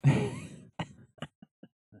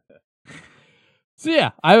 So,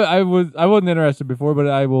 yeah, I wasn't interested before, but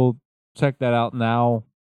I will check that out now.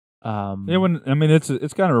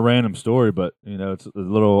 It's kind of a random story, but, it's a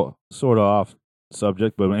little sort of off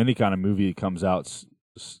subject, but when any kind of movie comes out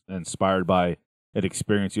inspired by an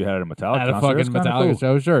experience you had at a Metallica concert, fucking Metallica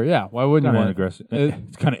show, sure, yeah. Why wouldn't you want it?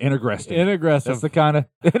 It's kind of interesting. That's the kind of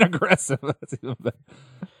inaggressive. It's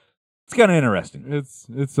kind of interesting. It's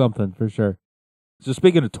something for sure. So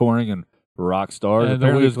speaking of touring and rock stars, and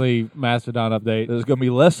the weekly Mastodon update, there's going to be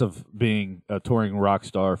less of being a touring rock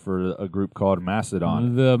star for a group called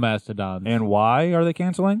Mastodon. The Mastodons. And why are they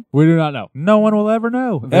canceling? We do not know. No one will ever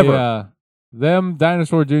know. Ever. Them,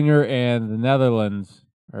 Dinosaur Jr., and the Netherlands,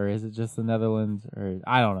 or is it just the Netherlands? Or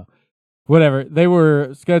I don't know. Whatever. They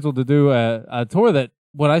were scheduled to do a tour that,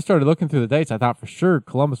 when I started looking through the dates, I thought for sure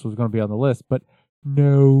Columbus was going to be on the list, but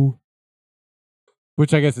no.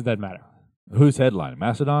 Which I guess it doesn't matter. Who's headlining?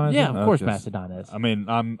 Mastodon is? Yeah, of course Mastodon is. I mean,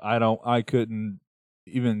 I couldn't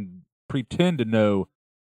even pretend to know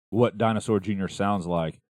what Dinosaur Jr. sounds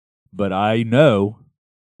like, but I know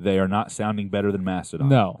they are not sounding better than Mastodon.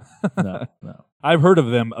 No. I've heard of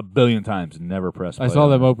them a billion times and never pressed play. I saw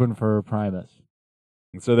them open for Primus.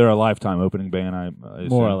 And so they're a lifetime opening band, I assume.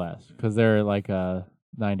 More or less, because they're like a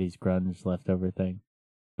 90s grunge leftover thing.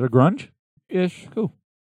 They're grunge-ish? Cool.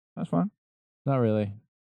 That's fine. Not really.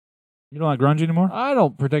 You don't like grunge anymore? I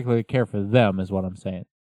don't particularly care for them, is what I'm saying.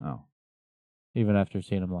 Oh. even after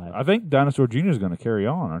seeing them live. I think Dinosaur Jr. is going to carry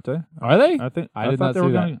on, aren't they? Are they? I did thought not they were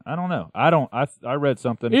see that. gonna, I don't know. I read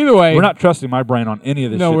something. Either way, we're not trusting my brain on any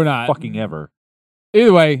of this. No, shit we're not. Fucking ever.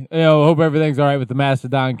 Either way, hope everything's all right with the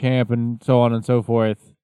Mastodon camp and so on and so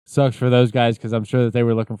forth. Sucks for those guys because I'm sure that they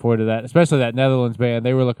were looking forward to that, especially that Netherlands band.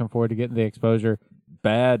 They were looking forward to getting the exposure.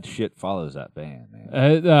 Bad shit follows that band,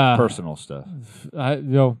 man. Personal stuff.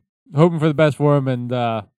 Hoping for the best for them and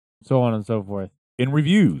so on and so forth. In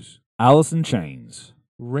reviews, Alice in Chains.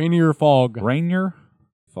 Rainier Fog. Rainier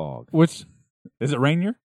Fog. Which is it?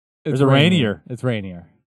 Rainier? It's Is it rainier? It's rainier.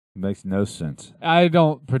 Makes no sense. I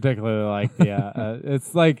don't particularly like the.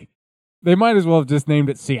 It's like they might as well have just named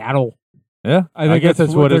it Seattle. Yeah, I think guess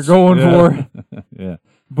that's what they're going for. Yeah,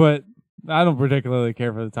 but I don't particularly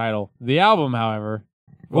care for the title. The album, however,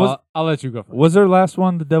 I'll let you go first. Was their last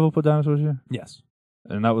one "The Devil Put Dinosaurs Here"? Yes,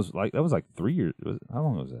 and that was like 3 years. How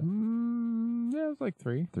long was that? Yeah, it was like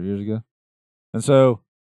 3 years ago. And so,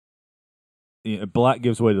 Black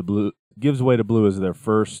gives way to blue. Gives way to blue as their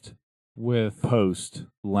first with post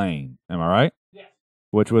Lane. Am I right? Yes.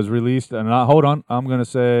 Which was released, and hold on, I'm going to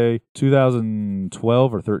say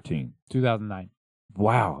 2012 or 13. 2009.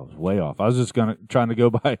 Wow, I was way off. I was just trying to go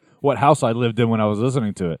by what house I lived in when I was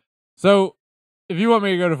listening to it. So, if you want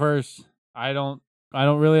me to go to first, I don't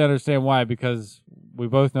really understand why, because we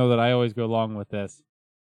both know that I always go long with this.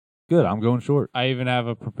 Good, I'm going short. I even have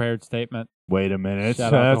a prepared statement. Wait a minute.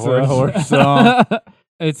 Shout out That's to a horse song.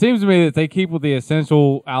 It seems to me that they keep with the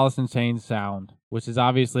essential Alice in Chains sound, which is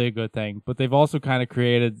obviously a good thing, but they've also kind of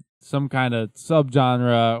created some kind of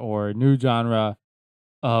subgenre or new genre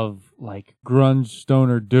of like grunge,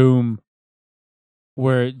 stoner, doom,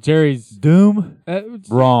 where Jerry's doom.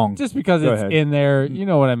 Wrong. Just because Go it's ahead. in there, you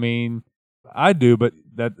know what I mean. I do, but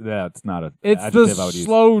that's not a. It's the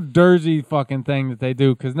slow, dirgy fucking thing that they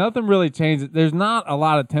do because nothing really changes. There's not a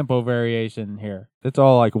lot of tempo variation here. It's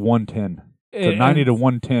all like 110. So 90 to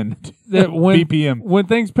 110 BPM. When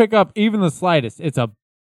things pick up even the slightest, it's fucking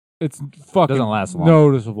doesn't last long.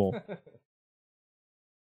 Noticeable.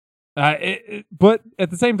 But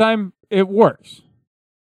at the same time, it works.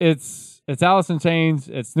 It's Alice in Chains.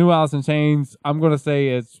 It's new Alice in Chains. I'm gonna say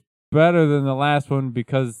it's better than the last one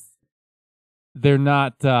because they're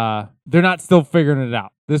not still figuring it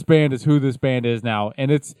out. This band is who this band is now,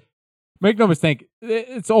 and make no mistake,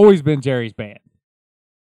 it's always been Jerry's band.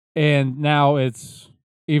 And now it's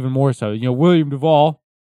even more so. William Duvall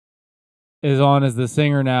is on as the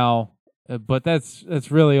singer now, but that's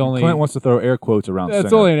really only... Clint wants to throw air quotes around That's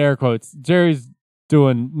singer. only in air quotes. Jerry's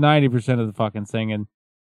doing 90% of the fucking singing.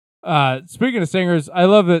 Speaking of singers, I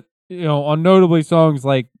love that, on notably songs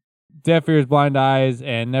like Deaf Ears, Blind Eyes,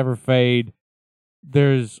 and Never Fade,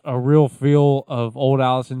 there's a real feel of old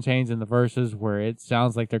Alice in Chains in the verses where it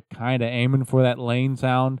sounds like they're kind of aiming for that Lane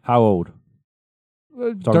sound. How old?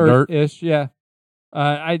 Dirt-ish, yeah.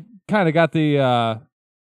 I kind of got the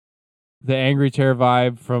Angry Chair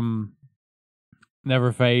vibe from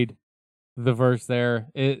Never Fade, the verse there.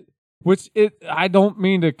 I don't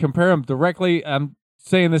mean to compare them directly. I'm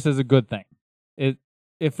saying this is a good thing.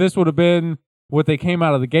 If this would have been what they came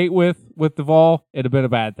out of the gate with Duvall, it'd have been a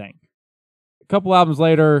bad thing. A couple albums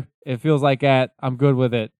later, it feels like that. I'm good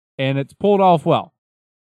with it, and it's pulled off well.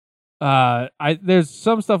 There's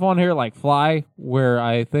some stuff on here like Fly, where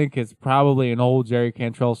I think it's probably an old Jerry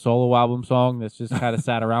Cantrell solo album song that's just kind of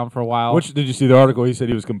sat around for a while. Which, did you see the article? He said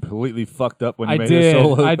he was completely fucked up when he made his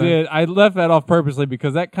solo thing. I did. I left that off purposely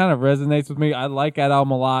because that kind of resonates with me. I like that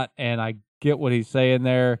album a lot, and I get what he's saying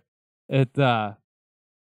there. I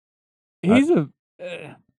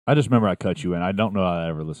just remember I cut you in. I don't know how I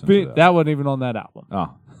ever listened to that. That wasn't even on that album.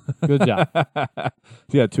 Oh. Good job.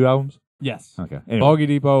 So you had 2 albums? Yes. Okay. Anyway. Boggy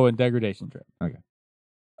Depot and Degradation Trip. Okay.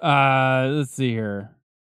 Let's see here.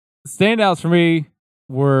 Standouts for me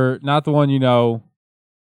were Not the One You Know,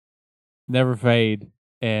 Never Fade,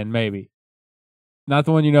 and Maybe. Not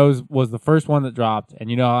the One You Know was the first one that dropped,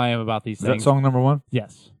 and you know how I am about these things. Is that song number 1?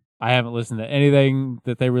 Yes. I haven't listened to anything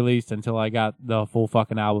that they released until I got the full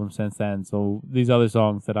fucking album since then, so these other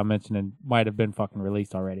songs that I'm mentioning might have been fucking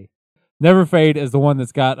released already. Never Fade is the one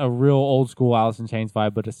that's got a real old school Alice in Chains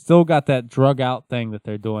vibe, but it's still got that drug out thing that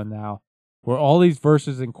they're doing now, where all these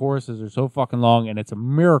verses and choruses are so fucking long, and it's a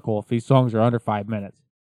miracle if these songs are under 5 minutes.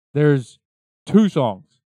 There's 2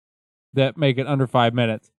 songs that make it under 5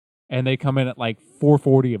 minutes, and they come in at like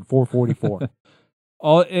 4:40 and 4:44.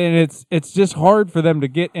 And it's just hard for them to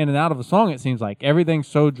get in and out of a song. It seems like everything's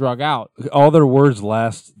so drug out. All their words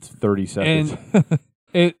last 30 seconds.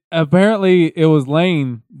 And apparently it was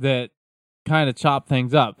Lane that kind of chopped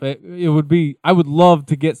things up. I would love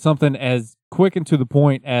to get something as quick and to the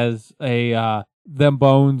point as a Them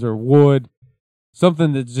Bones or Wood,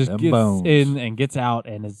 something that just Them gets bones. in and gets out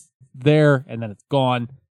and is there and then it's gone.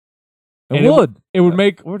 It would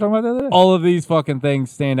make we were talking about that other day. all of these fucking things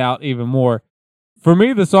stand out even more. For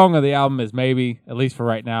me, the song of the album is Maybe, at least for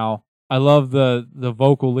right now. I love the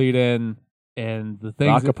vocal lead in and the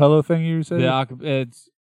things. The acapella thing you said?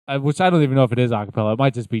 Which I don't even know if it is acapella. It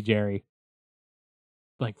might just be Jerry.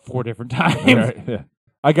 Like 4 different times. Right, yeah.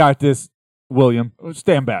 I got this, William.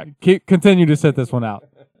 Stand back. Continue to set this one out.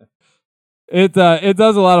 It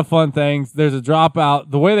does a lot of fun things. There's a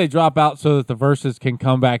dropout. The way they drop out so that the verses can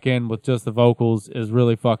come back in with just the vocals is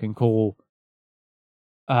really fucking cool.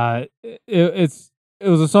 It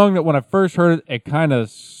was a song that when I first heard it, it kind of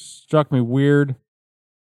struck me weird.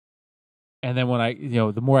 And then when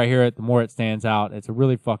the more I hear it, the more it stands out. It's a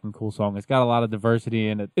really fucking cool song. It's got a lot of diversity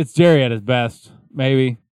in it. It's Jerry at his best,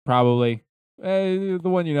 maybe, probably. The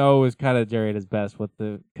one is kind of Jerry at his best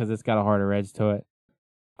because it's got a harder edge to it.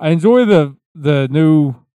 I enjoy the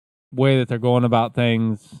new way that they're going about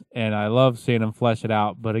things, and I love seeing them flesh it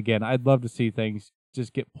out. But again, I'd love to see things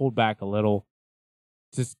just get pulled back a little.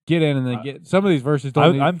 Just get in and then get some of these verses.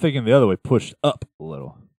 I'm thinking the other way, pushed up a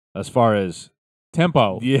little as far as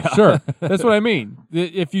tempo. Yeah, sure. That's what I mean.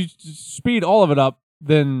 If you speed all of it up,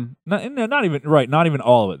 then not even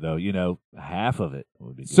all of it though. Half of it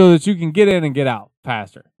would be good. So that you can get in and get out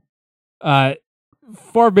faster.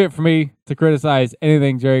 Far be it for me to criticize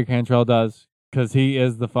anything Jerry Cantrell does, because he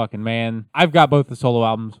is the fucking man. I've got both the solo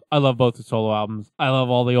albums. I love both the solo albums. I love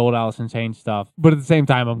all the old Alice in Chains stuff. But at the same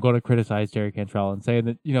time, I'm going to criticize Jerry Cantrell and say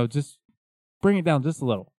that, just bring it down just a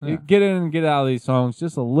little. Yeah. Get in and get out of these songs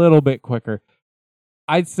just a little bit quicker.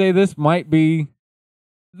 I'd say this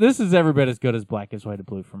is every bit as good as Black Gives Way to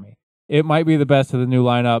Blue for me. It might be the best of the new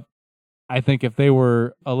lineup. I think if they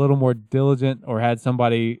were a little more diligent or had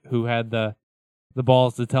somebody who had the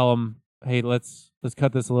balls to tell them, hey, let's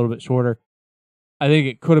cut this a little bit shorter, I think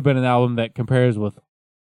it could have been an album that compares with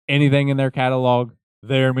anything in their catalog.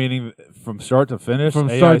 There, meaning from start to finish? From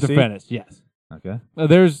AIC? start to finish, yes. Okay.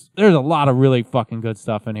 There's a lot of really fucking good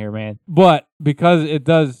stuff in here, man. But because it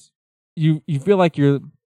does, you feel like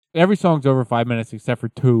every song's over 5 minutes except for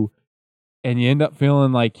 2, and you end up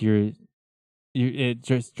feeling like it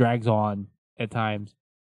just drags on at times.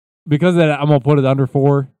 Because of that, I'm gonna put it under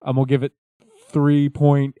 4. I'm gonna give it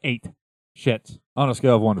 3.8 shits. On a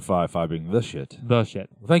scale of 1 to 5, 5 being the shit. The shit.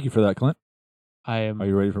 Well, thank you for that, Clint. Are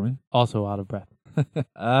you ready for me? Also out of breath.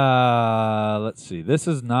 Let's see. This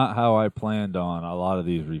is not how I planned on a lot of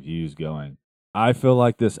these reviews going. I feel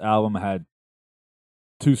like this album had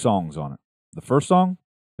 2 songs on it. The first song,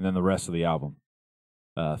 and then the rest of the album.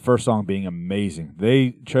 First song being amazing.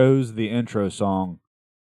 They chose the intro song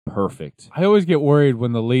perfect. I always get worried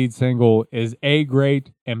when the lead single is A,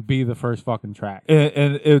 great, and B, the first fucking track.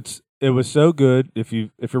 And it was so good. If you're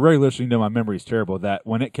regular listening, you know my memory's terrible. That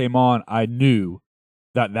when it came on, I knew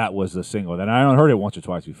that was the single. And I only heard it once or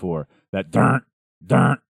twice before. That dun,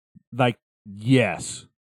 like yes,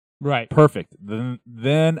 right, perfect.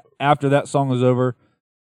 Then after that song was over,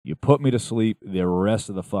 you put me to sleep. The rest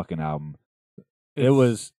of the fucking album, it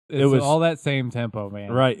was all that same tempo,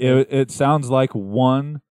 man. Right. It sounds like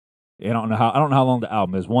one. I don't know how long the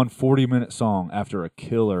album is. 1 40-minute song after a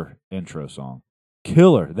killer intro song.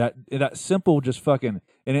 Killer. That simple, just fucking,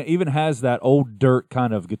 and it even has that old dirt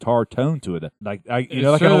kind of guitar tone to it. Like like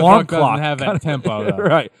an alarm clock. Doesn't have that tempo, though.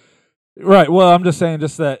 Right. Right. Well, I'm just saying,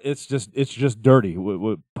 that it's just dirty.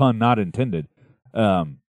 Pun not intended.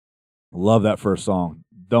 Love that first song.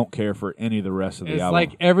 Don't care for any of the rest of the album.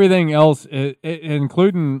 It's like everything else,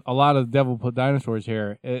 including a lot of Devil Put Dinosaurs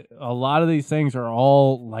here. A lot of these things are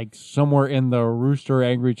all like somewhere in the Rooster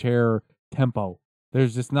Angry Chair tempo.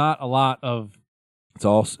 There's just not a lot of. It's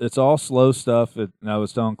all slow stuff. And I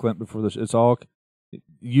was telling Clint before this. It's all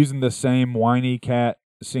using the same whiny cat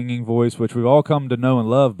singing voice, which we've all come to know and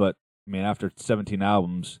love. But I mean, after 17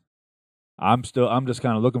 albums, I'm just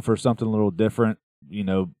kind of looking for something a little different.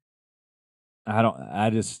 I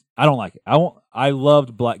don't like it. I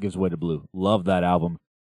loved Black Gives Way to Blue. Loved that album.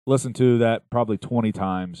 Listened to that probably 20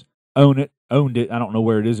 times. Owned it. I don't know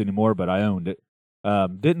where it is anymore, but I owned it.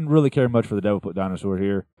 Didn't really care much for the Devil Put Dinosaur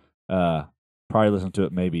here. Probably listened to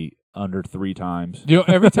it maybe under 3 times.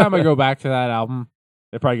 Every time I go back to that album,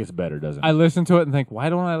 it probably gets better, doesn't it? I listen to it and think, why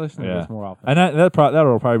don't I listen to this more often? And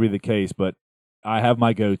that'll probably be the case, but I have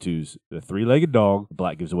my go-tos: the 3-legged dog,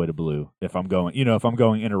 Black Gives Way to Blue. If I'm going,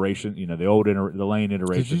 iteration, the old the Lane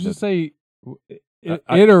iteration. Did you just say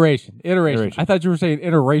iteration? I thought you were saying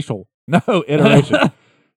interracial. No,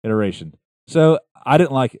 iteration. So I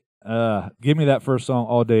didn't like it. Give me that first song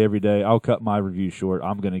all day, every day. I'll cut my review short.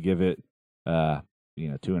 I'm going to give it,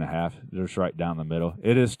 2.5, just right down the middle.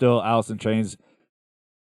 It is still Alice in Chains.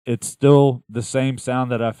 it's still the same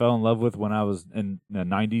sound that I fell in love with when I was in the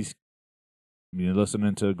 90s,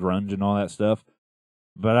 listening to grunge and all that stuff.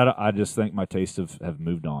 But I just think my tastes have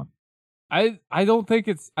moved on. I don't think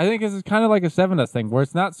I think it's kind of like a 7 thing, where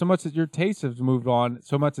it's not so much that your taste has moved on,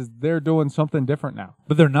 so much as they're doing something different now.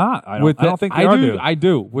 But they're not. I don't think they are doing. I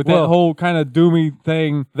do. With that whole kind of doomy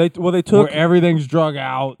thing. They took where everything's drug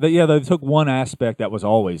out. They took one aspect that was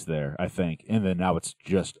always there, I think, and then now it's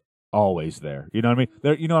just always there. You know what I mean?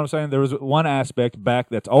 You know what I'm saying? There was one aspect back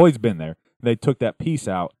that's always been there. They took that piece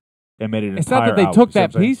out and made it an It's entire not that they album, took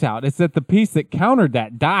that piece out. It's that the piece that countered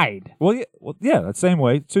that died. Well, yeah, that same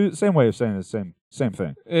way. Same way of saying the same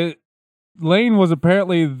thing. Lane was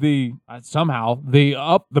apparently the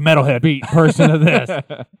metalhead beat person of this.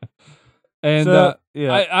 And so,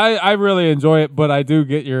 yeah. I really enjoy it, but I do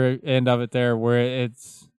get your end of it there, where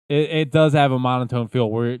it does have a monotone feel,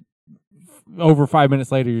 where over 5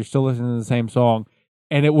 minutes later you're still listening to the same song,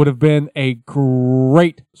 and it would have been a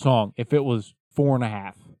great song if it was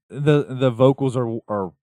 4.5. The vocals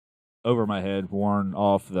are over my head, worn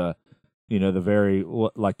off the very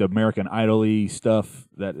like the American Idol-y stuff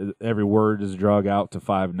that every word is drug out to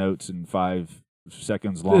 5 notes and 5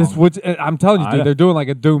 seconds long. Which I'm telling you, dude, they're doing like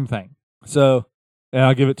a Doom thing. So, and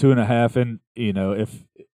I'll give it 2.5.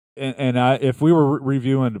 And if we were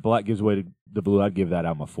reviewing Black Gives Way to Blue, I'd give that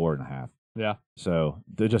album a 4.5. Yeah. So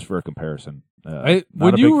just for a comparison,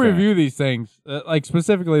 when you review these things, like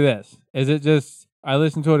specifically this, is it just I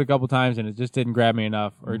listened to it a couple times and it just didn't grab me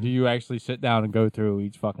enough, or do you actually sit down and go through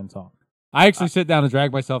each fucking song? I actually sit down and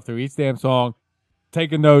drag myself through each damn song,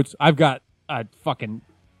 taking notes. I've got a fucking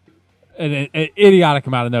an idiotic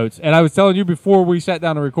amount of notes, and I was telling you before we sat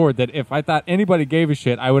down to record that if I thought anybody gave a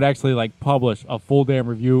shit, I would actually like publish a full damn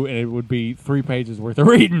review, and it would be 3 pages worth of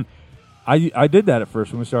reading. I did that at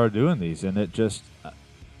first when we started doing these, and it just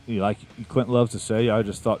like Clint loves to say, I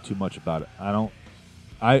just thought too much about it. I'm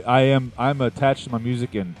attached to my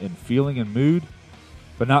music in feeling and mood,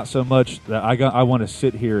 but not so much that I want to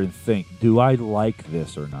sit here and think, do I like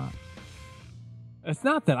this or not? It's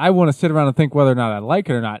not that I want to sit around and think whether or not I like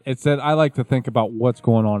it or not. It's that I like to think about what's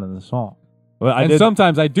going on in the song. Well,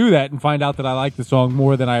 sometimes I do that and find out that I like the song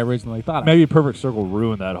more than I originally thought. Maybe Perfect Circle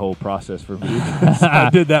ruined that whole process for me.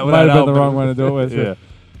 I did that without might have been the wrong one to do it with. Yeah.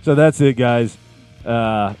 So that's it, guys.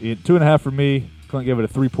 2.5 for me. Clint gave it a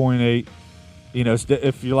 3.8.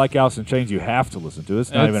 If you like Alice in Chains, you have to listen to it.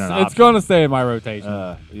 It's not even an option. It's going to stay in my rotation.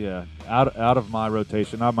 Yeah, out of my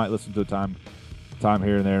rotation. I might listen to it time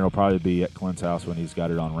here and there, and it'll probably be at Clint's house when he's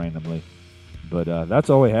got it on randomly. But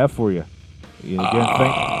that's all we have for you.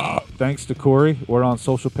 Again, thanks to Kory. We're on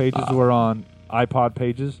social pages. We're on iPod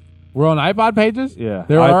pages. We're on iPod pages? Yeah.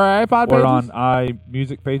 There are iPod pages? We're on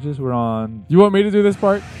iMusic pages. We're on... You want me to do this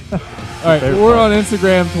part? All right. We're on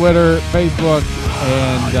Instagram, Twitter, Facebook,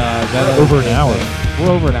 and... that over an hour.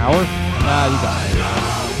 We're over an hour? Nah, you got it.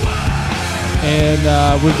 And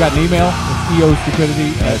we've got an email. It's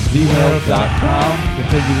eostupidity@gmail.com.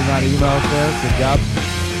 Continue to not email us there. Good job.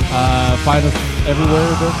 Find us everywhere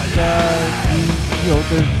that,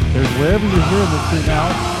 there's wherever you're hearing this thing now,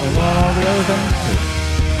 and we're on all the other things too.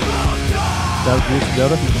 That was Jason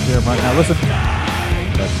Delta. You can hear him right now. Listen.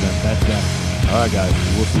 That's them. All right, guys.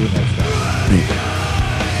 We'll see you next time.